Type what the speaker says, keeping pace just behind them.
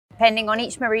depending on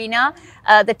each marina.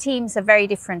 The teams are very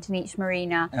different in each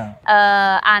marina.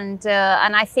 And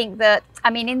I think that, I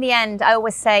mean, in the end, I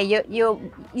always say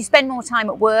you spend more time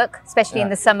at work, especially in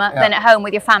the summer, than at home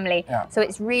with your family. So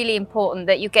it's really important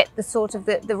that you get the sort of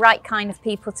the right kind of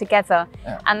people together,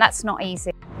 and that's not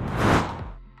easy.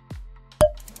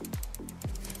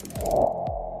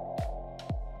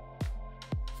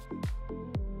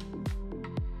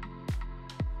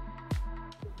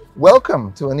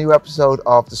 Welcome to a new episode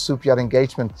of the Super Yacht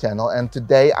Engagement channel, and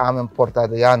today I'm in Port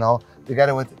Adriano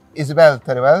together with Isabel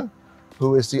Teruel,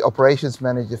 who is the operations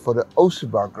manager for the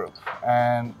OCIBAR group.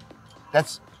 And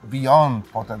that's beyond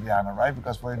Port Adriano, right?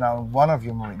 Because we're now in one of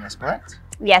your marinas, correct?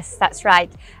 Yes, that's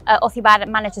right. OCIBAR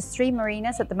manages 3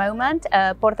 marinas at the moment: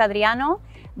 Port Adriano,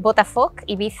 Botafoc,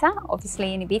 Ibiza,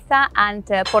 obviously in Ibiza, and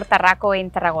Port Tarraco in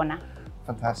Tarragona.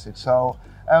 Fantastic. So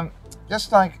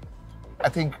just like, I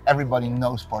think everybody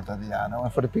knows Port Adriano,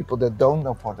 and for the people that don't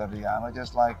know Port Adriano,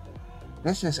 just like,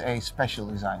 this is a special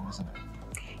design, isn't it?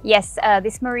 Yes,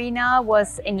 this marina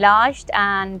was enlarged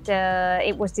and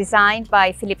it was designed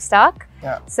by Philip Stark.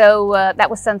 So that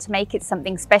was done to make it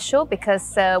something special,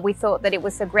 because we thought that it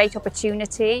was a great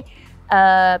opportunity,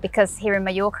 because here in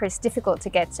Mallorca it's difficult to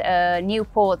get new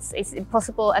ports. It's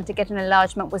impossible, and to get an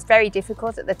enlargement was very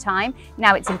difficult at the time.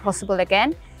 Now it's impossible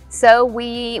again. So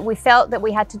we felt that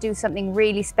we had to do something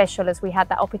really special as we had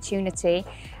that opportunity,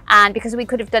 and because we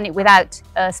could have done it without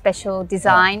a special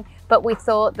design, but we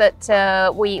thought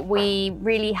that we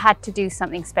really had to do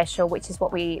something special, which is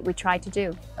what we tried to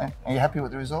do. Are you happy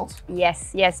with the results?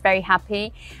 Yes, very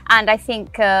happy, and I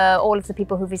think all of the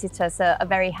people who visit us are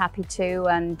very happy too,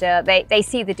 and they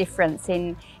see the difference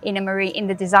in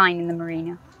the design in the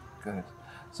marina. Good.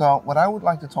 So what I would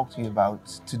like to talk to you about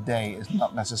today is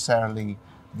not necessarily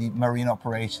the marine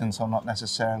operations, or not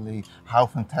necessarily how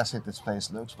fantastic this place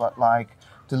looks, but like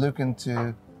to look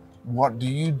into what do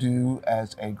you do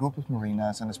as a group of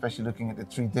marinas, and especially looking at the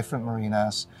 3 different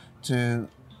marinas, to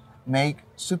make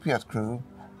super yacht crew,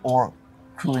 or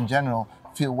crew in general,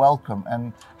 feel welcome,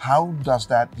 and how does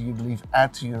that, do you believe,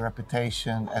 add to your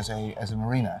reputation as a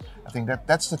marina? I think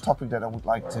that's the topic that I would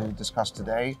like to discuss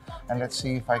today, and let's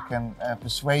see if I can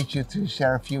persuade you to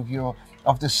share a few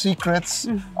of the secrets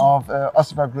of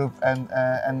OCIBAR Group and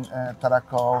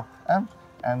Tarraco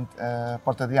and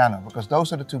Port Adriano, because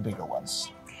those are the 2 bigger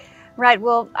ones. Right,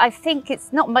 well, I think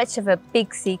it's not much of a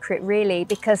big secret really,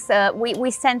 because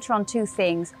we centre on 2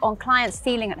 things: on clients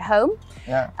feeling at home.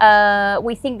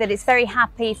 We think that it's very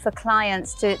happy for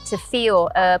clients to feel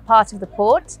part of the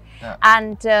port,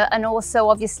 and also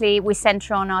obviously we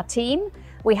centre on our team.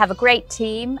 We have a great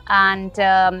team, and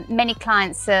many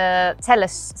clients tell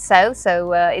us so.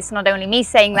 So it's not only me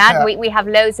saying that. We have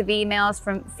loads of emails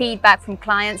from feedback from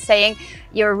clients saying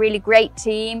you're a really great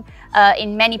team.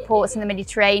 In many ports in the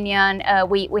Mediterranean,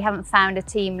 we haven't found a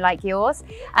team like yours.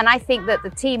 And I think that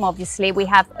the team, obviously, we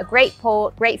have a great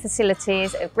port, great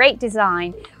facilities, a great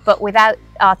design, but without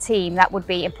our team, that would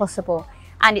be impossible.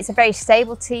 And it's a very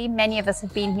stable team. Many of us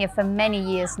have been here for many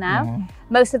years now.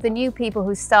 Most of the new people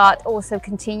who start also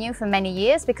continue for many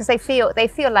years, because they feel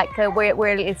like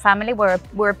we're a little family.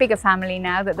 We're a bigger family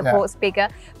now that the port's bigger,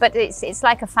 but it's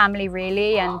like a family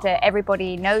really, and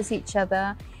everybody knows each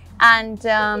other.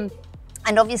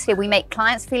 And obviously we make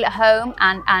clients feel at home,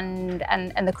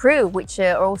 and the crew, which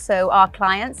are also our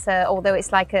clients, although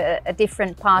it's like a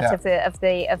different part of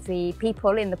the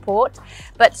people in the port,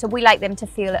 but so we like them to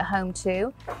feel at home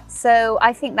too. So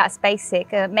I think that's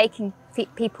basic, making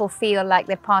people feel like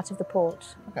they're part of the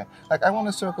port. Okay, like I want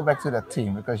to circle back to that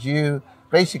team, because you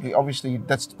basically, obviously,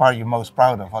 that's the part you're most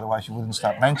proud of, otherwise you wouldn't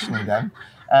start mentioning them.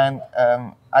 And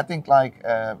I think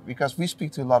because we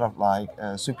speak to a lot of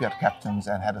super yacht captains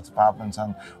and head of departments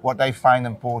on what they find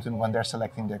important when they're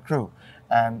selecting their crew.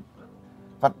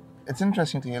 But it's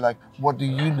interesting to hear, what do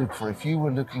you look for? If you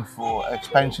were looking for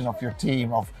expansion of your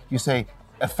team, of, you say,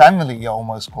 a family, you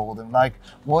almost call them,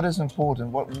 what is important?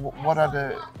 What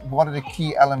are the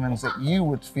key elements that you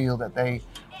would feel that they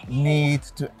need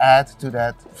to add to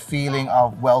that feeling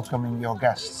of welcoming your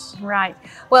guests? Right.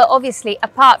 Well, obviously,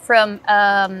 apart from,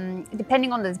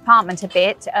 depending on the department a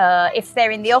bit, if they're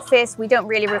in the office, we don't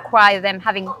really require them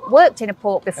having worked in a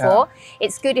port before.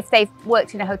 It's good if they've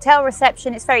worked in a hotel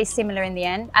reception. It's very similar in the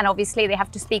end. And obviously, they have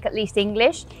to speak at least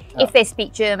English. If they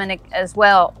speak German as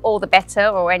well, all the better,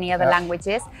 or any other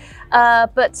languages.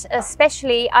 But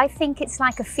especially, I think it's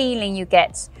like a feeling you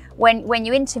get when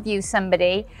you interview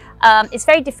somebody, it's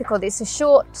very difficult. It's a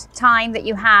short time that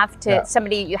you have to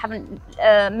somebody you haven't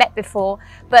met before,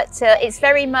 but it's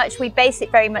very much, we base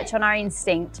it very much on our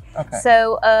instinct. Okay.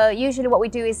 So usually what we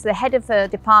do is the head of a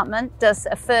department does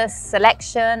a first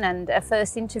selection and a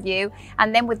first interview,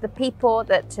 and then with the people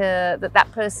that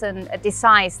that person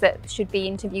decides that should be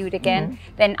interviewed again,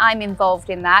 then I'm involved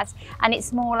in that, and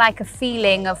it's more like a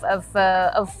feeling of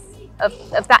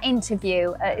that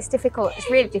interview. It's difficult. It's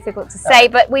really difficult to say,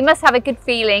 but we must have a good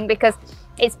feeling because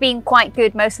it's been quite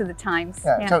good most of the times.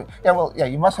 So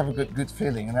you must have a good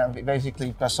feeling, and then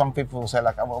basically, because some people will say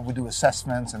like, oh, well, we do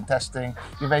assessments and testing.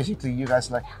 You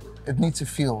guys like, it needs to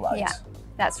feel right. Yeah,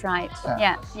 that's right.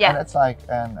 And it's like,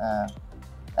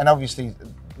 and obviously,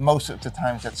 most of the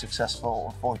times that's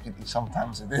successful. Unfortunately,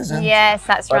 sometimes it isn't. Yes,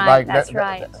 that's but right.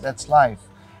 Like, that's life.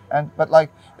 And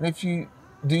if you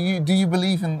do you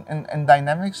believe in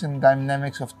dynamics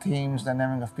of teams,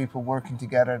 dynamic of people working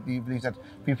together? Do you believe that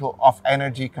people of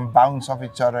energy can bounce off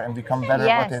each other and become better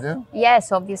at what they do?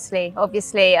 Yes, obviously.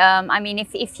 I mean,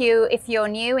 if you're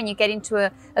new and you get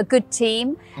into a good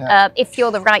team, if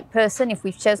you're the right person, if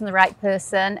we've chosen the right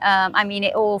person, I mean,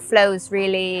 it all flows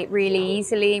really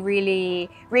easily,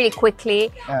 really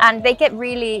quickly, and they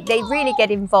really get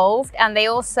involved, and they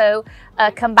also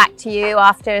come back to you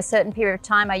after a certain period of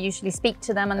time. I usually speak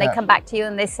to them, and they come back to you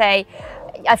and they say,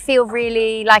 I feel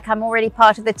really like I'm already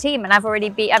part of the team, and I've only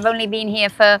been here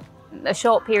for a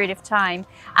short period of time.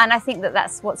 And I think that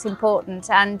that's what's important.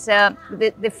 And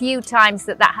the few times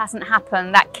that hasn't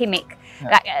happened, that gimmick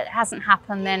that hasn't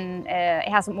happened, then it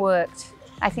hasn't worked.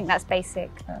 I think that's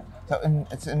basic. So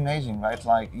it's amazing, right?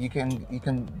 Like you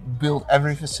can build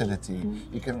every facility,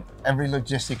 every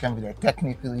logistic can be there.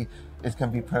 Technically, it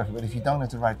can be perfect, but if you don't have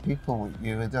the right people with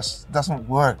you, it just doesn't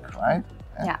work, right?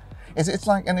 Yeah. It's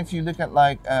like, and if you look at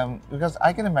like, because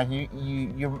I can imagine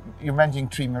you're managing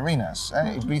 3 marinas,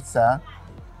 Ibiza,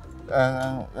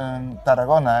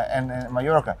 Tarragona, and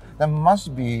Mallorca. There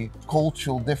must be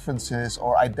cultural differences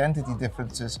or identity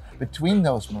differences between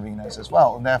those marinas as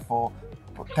well, and therefore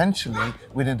potentially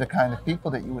within the kind of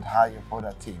people that you would hire for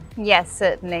that team. Yes,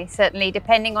 certainly.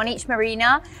 Depending on each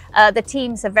marina, the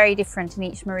teams are very different in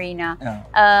each marina.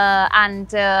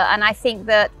 And I think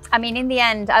that, I mean, in the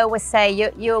end, I always say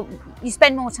you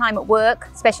spend more time at work,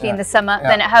 especially in the summer,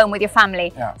 than at home with your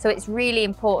family. So it's really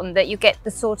important that you get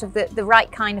the sort of the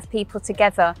right kind of people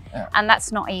together, and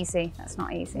that's not easy.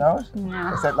 No?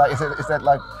 Is that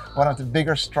like one of the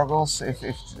bigger struggles if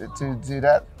to do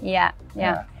that? Yeah.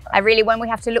 I really, when we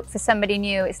have to look for somebody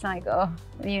new, it's like, oh,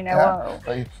 you know.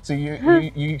 Whoa. So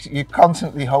you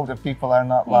constantly hope that people are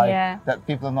not like that.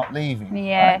 People are not leaving.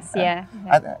 Yes, right?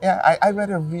 I read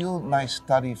a real nice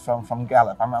study from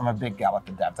Gallup. I'm a big Gallup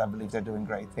adept. I believe they're doing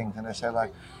great things, and they say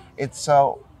like, it's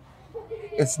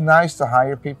nice to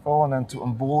hire people and then to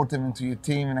onboard them into your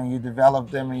team, and then you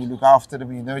develop them and you look after them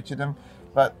and you nurture them.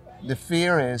 But the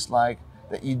fear is like,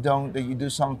 that you do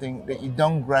something that you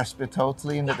don't grasp it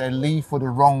totally, and that they leave for the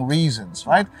wrong reasons,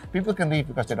 right? People can leave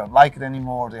because they don't like it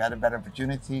anymore, they had a better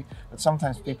opportunity, but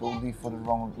sometimes people leave for the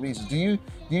wrong reasons. Do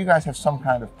you guys have some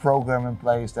kind of program in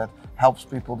place that helps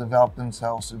people develop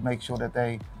themselves to make sure that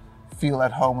they feel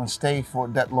at home and stay for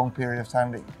that long period of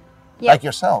time like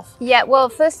yourself? Yeah, well,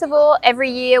 first of all,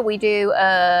 every year we do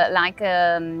a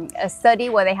study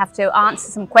where they have to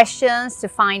answer some questions to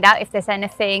find out if there's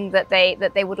anything that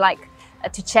they would like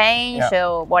to change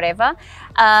or whatever.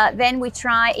 Then we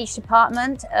try, each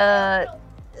department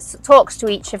talks to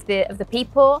each of the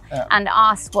people and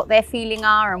asks what their feelings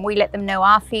are, and we let them know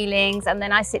our feelings, and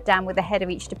then I sit down with the head of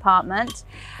each department,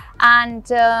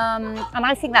 and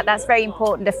I think that that's very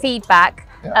important, the feedback.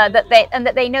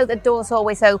 That they know the door's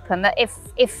always open, that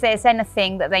if there's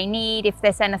anything that they need, if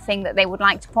there's anything that they would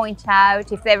like to point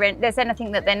out, if there's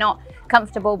anything that they're not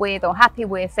comfortable with or happy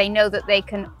with, they know that they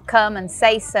can come and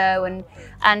say so,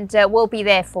 and we'll be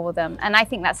there for them, and I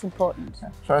think that's important.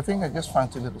 So I think I just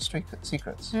found 2 little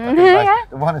secrets. I think,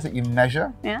 the one is that you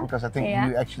measure, because I think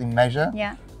you actually measure,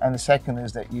 and the second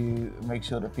is that you make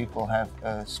sure that people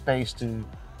have space to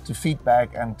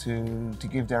feedback and to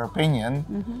give their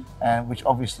opinion, and which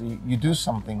obviously you do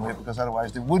something with, because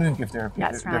otherwise they wouldn't give their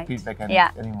feedback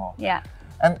anymore.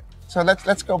 And so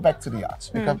let's go back to the yachts,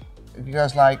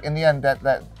 because like in the end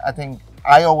that I think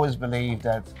I always believe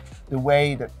that the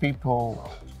way that people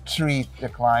treat their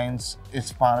clients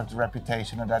is part of the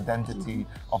reputation and identity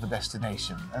of a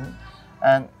destination.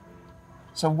 And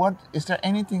so what is there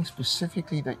anything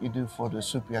specifically that you do for the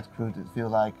super yacht crew to feel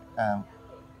like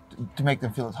to make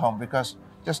them feel at home? Because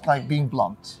just like being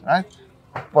blunt, right?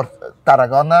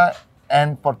 Tarragona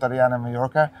and Port Adriano,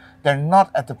 Mallorca, they're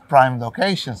not at the prime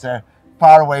locations. They're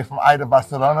far away from either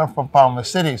Barcelona or from Palma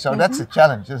City. So that's a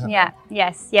challenge, isn't it?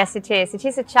 Yeah, yes, it is. It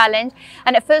is a challenge.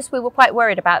 And at first we were quite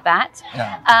worried about that.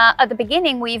 Yeah. At the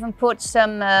beginning, we even put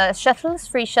some shuttles,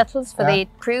 free shuttles for the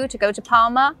crew to go to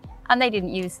Palma, and they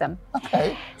didn't use them.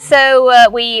 Okay. So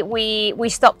we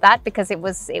stopped that because it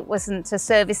wasn't a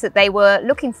service that they were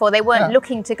looking for. They weren't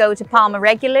looking to go to Palma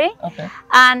regularly. Okay.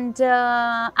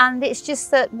 And it's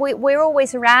just that we're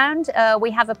always around.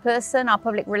 We have a person, our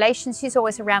public relations, she's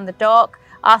always around the dock,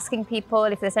 asking people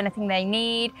if there's anything they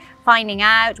need, finding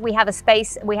out. We have a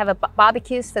space, we have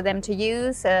barbecues for them to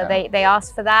use. They ask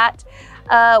for that.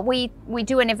 We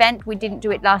do an event. We didn't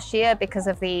do it last year because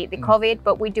of the COVID,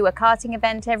 but we do a karting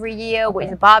event every year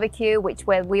with a barbecue,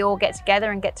 where we all get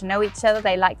together and get to know each other.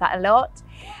 They like that a lot.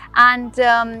 And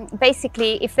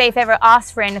basically, if they've ever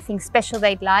asked for anything special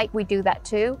they'd like, we do that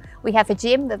too. We have a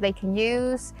gym that they can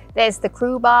use. There's the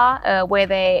crew bar where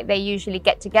they usually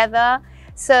get together.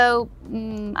 So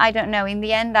I don't know. In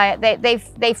the end,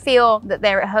 they feel that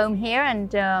they're at home here, and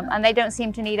they don't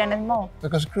seem to need anything more.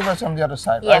 Because crew bar's on the other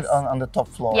side, yes. right? On the top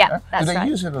floor. Yeah, that's Do they right.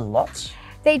 use it a lot?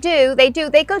 They do.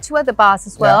 They go to other bars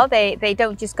as well. They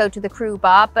don't just go to the crew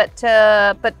bar, but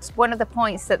one of the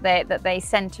points that they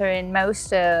center in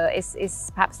most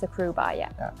is perhaps the crew bar.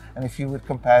 Yeah. And if you would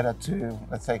compare that to,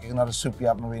 let's take another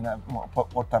OCIBAR Marina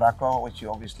Port Tarraco, which you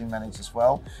obviously manage as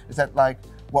well, is that like,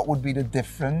 what would be the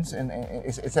difference?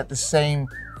 Is that the same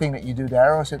thing that you do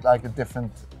there, or is it like a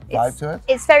different vibe to it?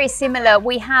 It's very similar.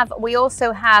 We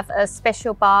also have a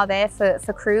special bar there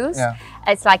for crews. Yeah.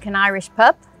 It's like an Irish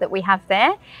pub that we have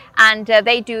there, and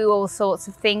they do all sorts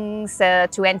of things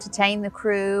to entertain the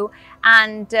crew.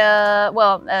 And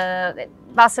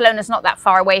Barcelona's not that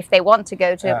far away if they want to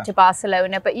go to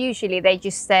Barcelona, but usually they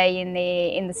just stay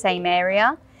in the same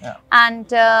area. Yeah.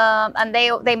 And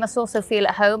they must also feel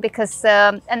at home because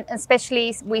and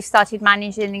especially we've started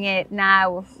managing it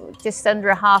now just under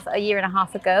a year and a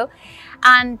half ago,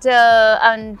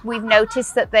 and we've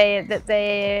noticed that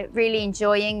they're really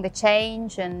enjoying the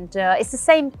change, and it's the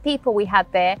same people we had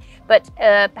there, but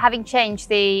having changed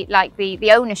the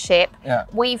ownership,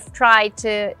 we've tried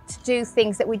to do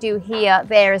things that we do here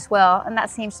there as well, and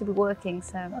that seems to be working.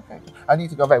 So okay, I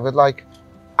need to go back, but like,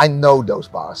 I know those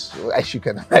bars, as you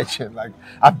can imagine. Like,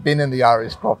 I've been in the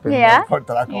Irish pub in Port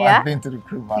Tarraco. I've been to the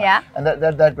crew bar, and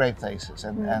they're great places.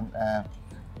 And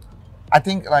I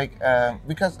think, like,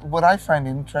 because what I find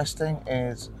interesting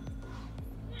is,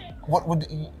 would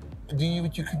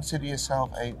you consider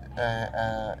yourself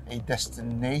a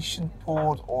destination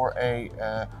port or a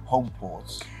home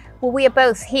port? Well, we are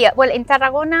both here. Well, in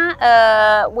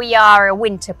Tarragona, we are a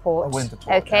winter port. A winter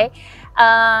port, okay.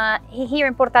 Here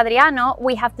in Port Adriano,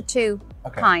 we have the two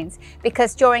kinds,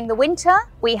 because during the winter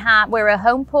we're a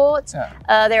home port.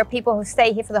 There are people who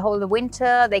stay here for the whole of the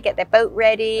winter. They get their boat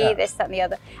ready, this, that, and the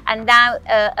other. And now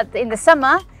in the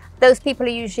summer, those people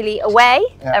are usually away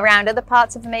around other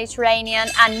parts of the Mediterranean,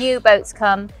 and new boats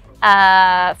come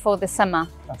for the summer.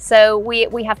 So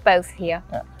we have both here.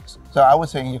 So I would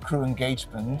say in your crew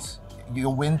engagement,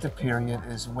 your winter period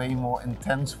is way more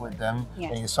intense with them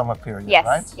than your summer period,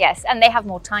 right? Yes, and they have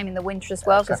more time in the winter as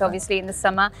well, because obviously in the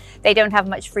summer they don't have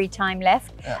much free time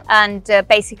left. And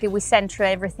basically we center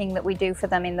everything that we do for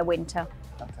them in the winter.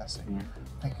 Fantastic.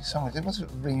 Thank you so much. It was a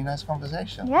really nice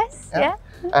conversation. Yes,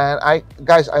 And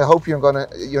guys, I hope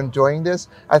you're enjoying this.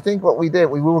 I think what we did,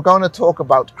 we were going to talk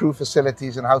about crew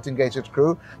facilities and how to engage with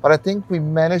crew, but I think we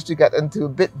managed to get into a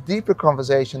bit deeper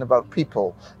conversation about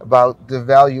people, about the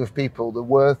value of people, the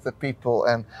worth of people,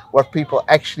 and what people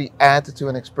actually add to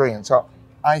an experience. So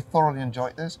I thoroughly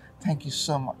enjoyed this. Thank you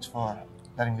so much for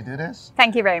letting me do this.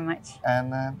 Thank you very much.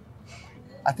 And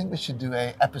I think we should do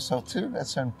a episode 2 at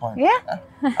some point.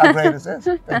 How great is this?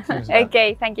 Thank you, Isabel.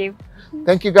 Okay, thank you.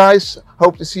 Thank you, guys.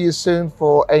 Hope to see you soon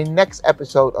for a next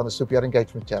episode on the OCIBAR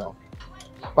Engagement channel.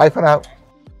 Bye for now.